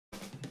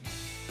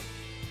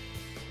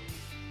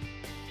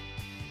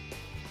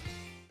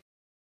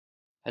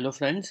Hello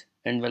friends,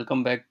 and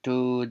welcome back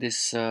to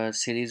this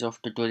series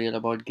of tutorial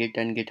about Git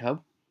and GitHub.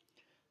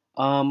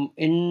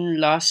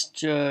 In last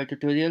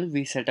tutorial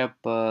we set up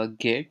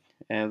Git,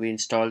 we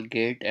installed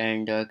Git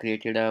and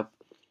created a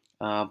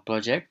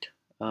project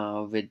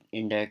with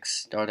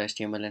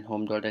index.html and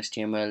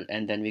home.html,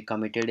 and then we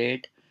committed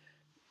it,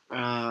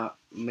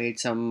 made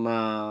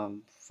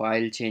some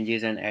file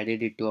changes and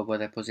added it to our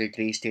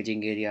repository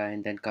staging area,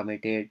 and then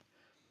committed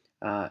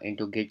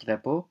into Git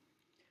repo.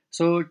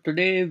 So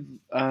today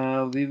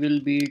we will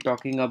be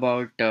talking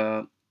about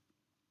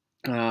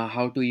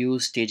how to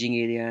use staging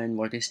area and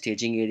what is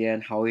staging area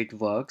and how it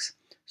works.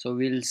 So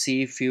we'll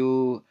see a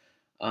few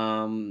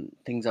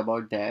things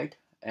about that.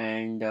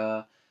 And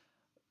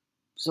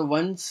so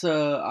once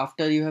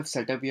after you have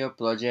set up your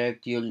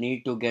project, you'll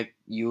need to get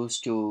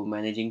used to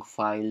managing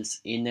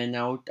files in and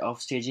out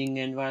of staging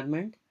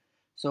environment.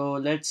 So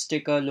let's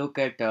take a look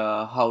at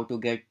how to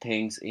get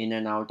things in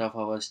and out of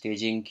our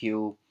staging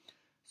queue.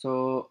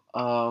 So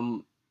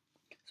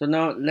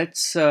now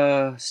let's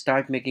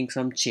start making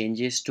some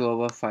changes to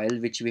our file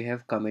which we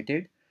have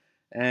committed.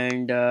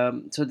 And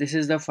so this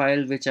is the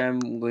file which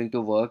I'm going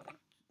to work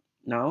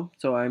now.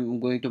 So I'm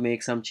going to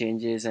make some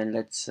changes, and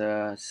let's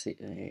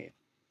see.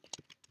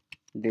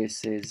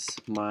 This is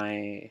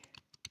my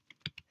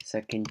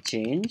second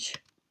change,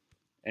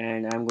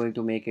 and I'm going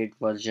to make it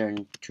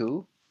version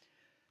 2.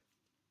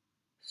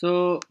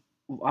 So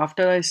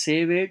after I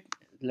save it,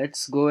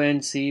 let's go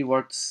and see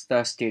what's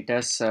the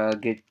status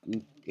Git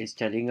is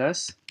telling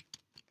us.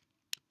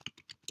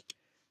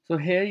 So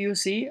here you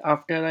see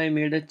after I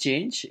made a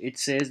change, it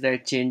says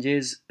that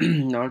changes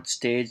not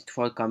staged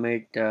for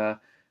commit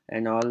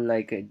and all,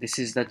 like this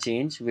is the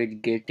change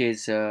which Git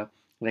is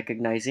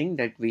recognizing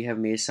that we have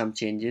made some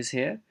changes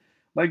here.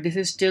 But this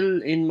is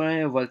still in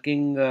my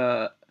working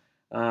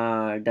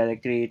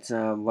directory, it's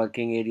a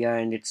working area,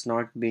 and it's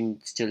not been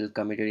still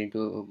committed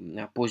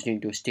into pushed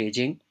into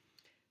staging.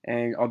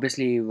 And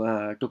obviously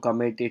to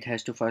commit it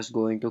has to first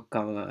go into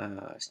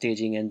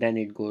staging, and then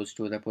it goes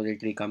to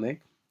repository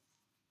commit.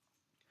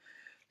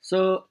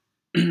 So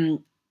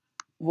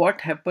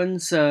what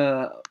happens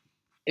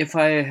if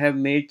I have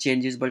made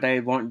changes but I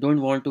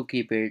don't want to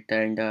keep it,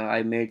 and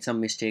I made some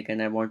mistake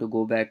and I want to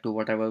go back to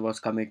whatever was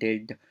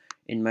committed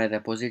in my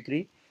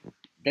repository?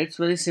 That's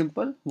very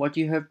simple. What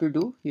you have to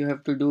do, you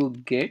have to do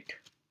git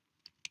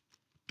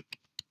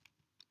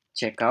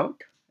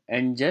checkout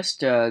and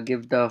just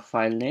give the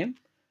file name,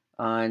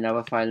 and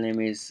our file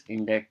name is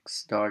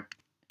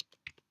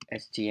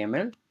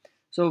index.html.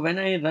 So when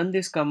I run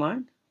this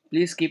command,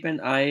 please keep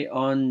an eye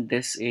on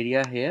this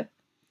area here.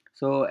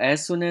 So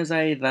as soon as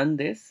I run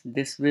this,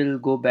 this will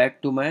go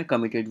back to my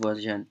committed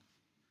version.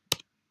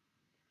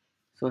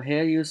 So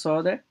here you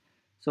saw that.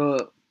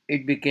 So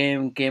it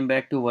came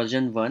back to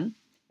version 1,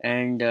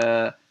 and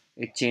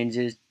it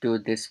changes to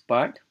this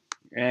part.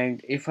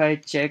 And if I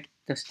check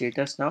the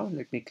status now,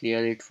 let me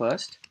clear it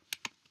first.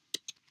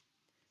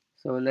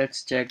 So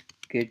let's check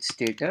git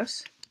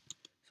status.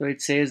 So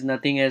it says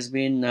nothing has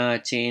been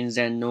changed,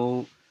 and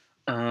no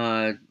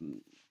uh,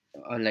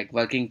 like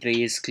working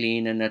tree is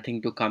clean and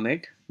nothing to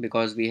commit,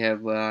 because we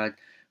have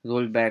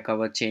rolled back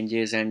our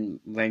changes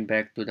and went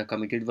back to the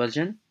committed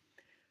version.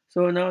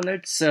 So now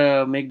let's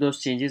make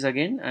those changes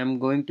again. I'm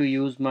going to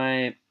use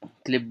my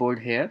clipboard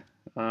here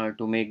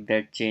to make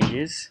that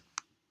changes.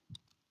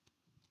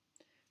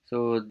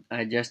 So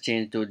I just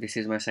changed to, this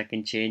is my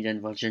second change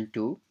and version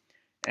 2.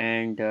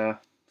 And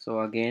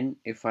so again,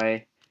 if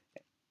I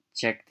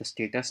check the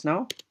status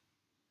now,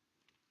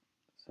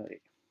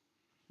 sorry,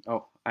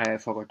 oh, I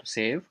forgot to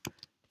save.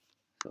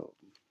 So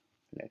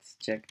let's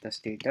check the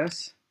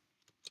status.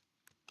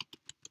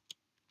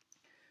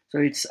 So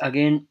it's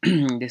again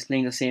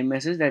displaying the same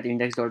message that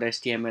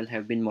index.html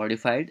have been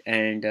modified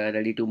and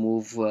ready to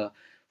move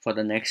for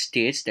the next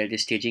stage, that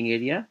is staging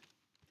area.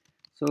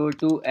 So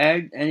to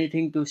add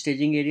anything to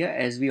staging area,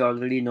 as we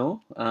already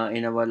know,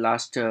 in our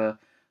last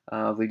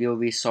video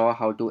we saw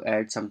how to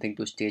add something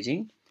to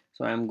staging.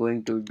 So I'm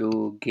going to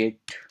do git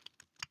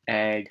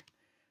add.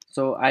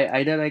 So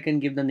I can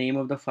give the name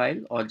of the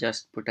file or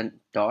just put a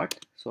dot.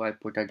 So I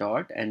put a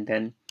dot, and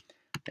then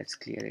let's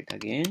clear it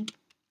again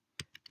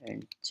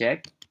and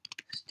check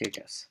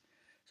status.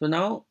 So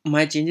now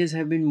my changes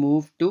have been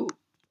moved to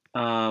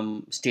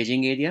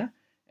staging area,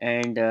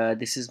 and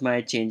this is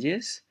my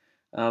changes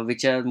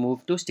which are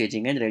moved to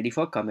staging and ready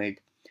for commit.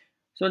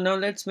 So now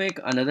let's make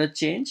another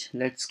change.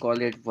 Let's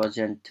call it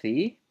version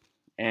 3,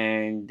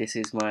 and this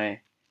is my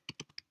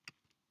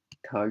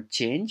third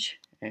change,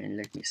 and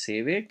let me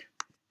save it.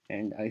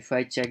 And if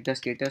I check the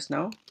status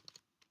now,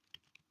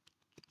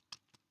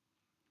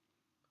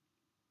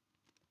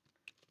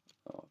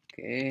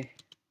 okay,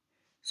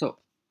 so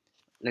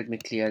let me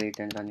clear it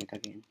and run it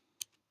again.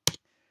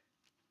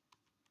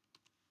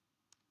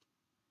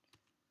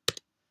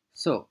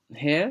 So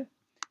here,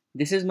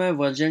 this is my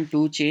version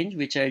 2 change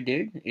which I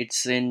did.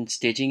 It's in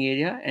staging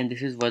area, and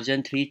this is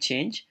version 3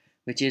 change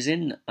which is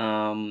in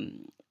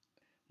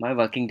my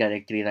working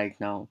directory right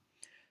now.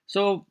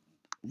 So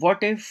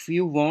what if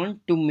you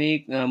want to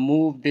make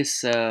move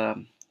this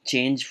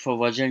change for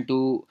version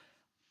 2,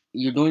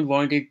 you don't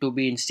want it to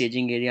be in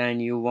staging area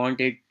and you want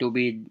it to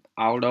be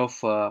out of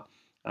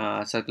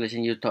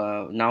circulation.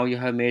 Now you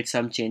have made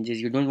some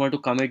changes, you don't want to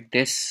commit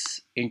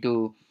this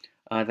into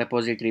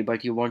repository,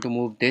 but you want to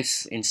move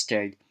this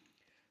instead.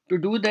 To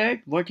do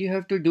that, what you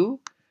have to do,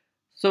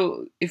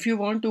 so if you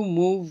want to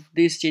move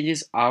these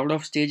changes out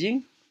of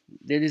staging,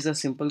 there is a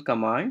simple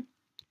command,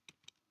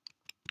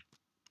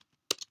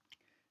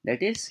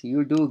 that is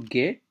you do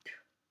git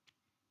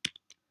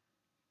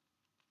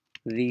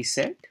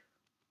reset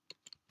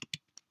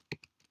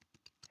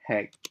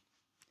head.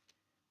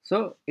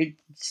 So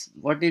it's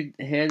what it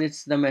here,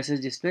 it's the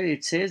message display,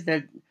 it says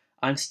that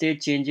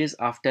unstate changes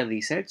after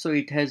reset, so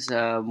it has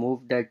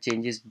moved that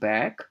changes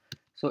back.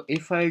 So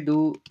if I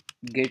do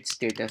git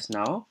status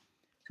now,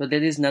 so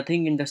there is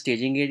nothing in the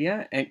staging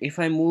area, and if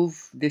I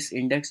move this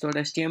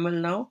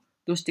index.html now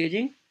to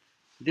staging,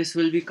 this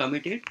will be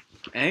committed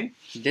and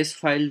this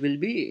file will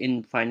be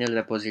in final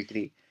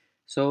repository.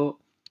 So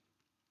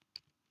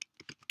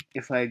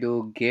if I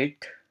do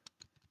git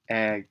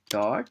add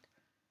dot,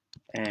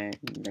 and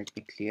let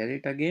me clear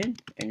it again,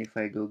 and if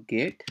I do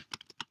git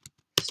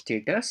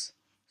status,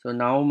 so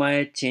now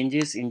my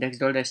changes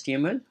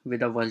index.html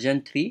with a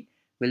version 3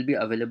 will be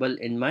available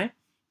in my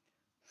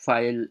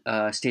file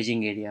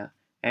staging area,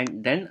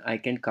 and then I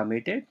can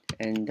commit it.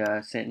 And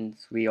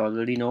since we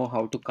already know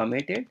how to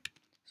commit it,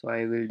 so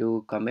I will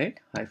do commit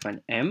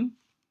 -m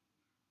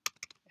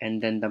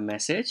and then the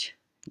message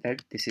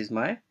that this is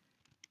my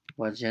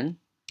version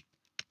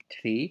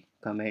 3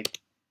 commit.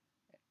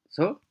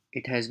 So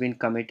it has been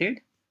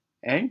committed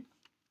and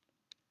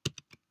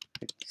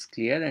it's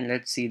clear. And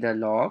let's see the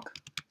log.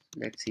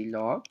 Let's see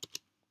log.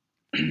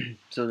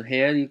 So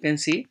here you can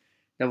see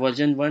the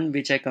version 1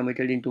 which I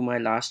committed into my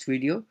last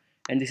video,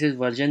 and this is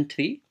version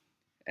 3,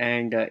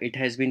 and it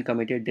has been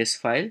committed this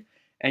file.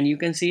 And you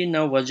can see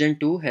now version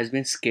 2 has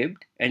been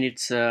skipped and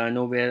it's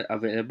nowhere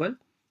available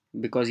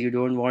because you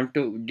didn't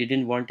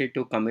want it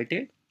to commit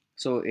it,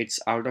 so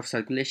it's out of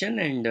circulation.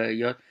 And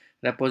your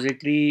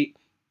repository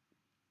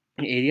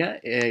area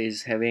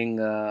is having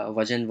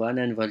version 1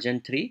 and version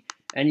 3,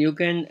 and you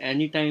can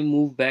anytime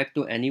move back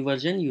to any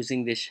version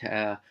using this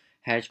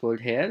hash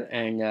code here,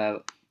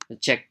 and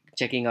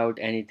checking out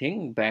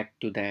anything back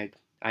to that,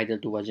 either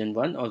to version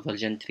 1 or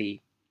version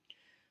 3.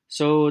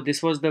 So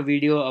this was the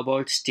video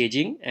about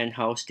staging and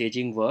how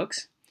staging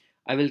works.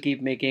 I will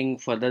keep making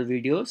further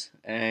videos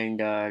and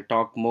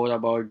talk more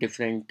about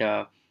different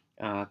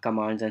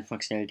commands and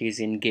functionalities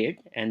in Git,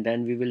 and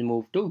then we will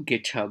move to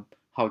GitHub,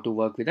 how to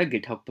work with a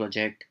GitHub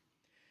project.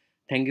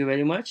 Thank you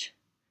very much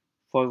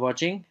for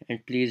watching,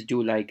 and please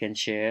do like and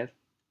share,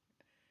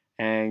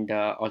 and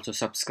also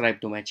subscribe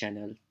to my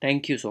channel.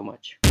 Thank you so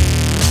much.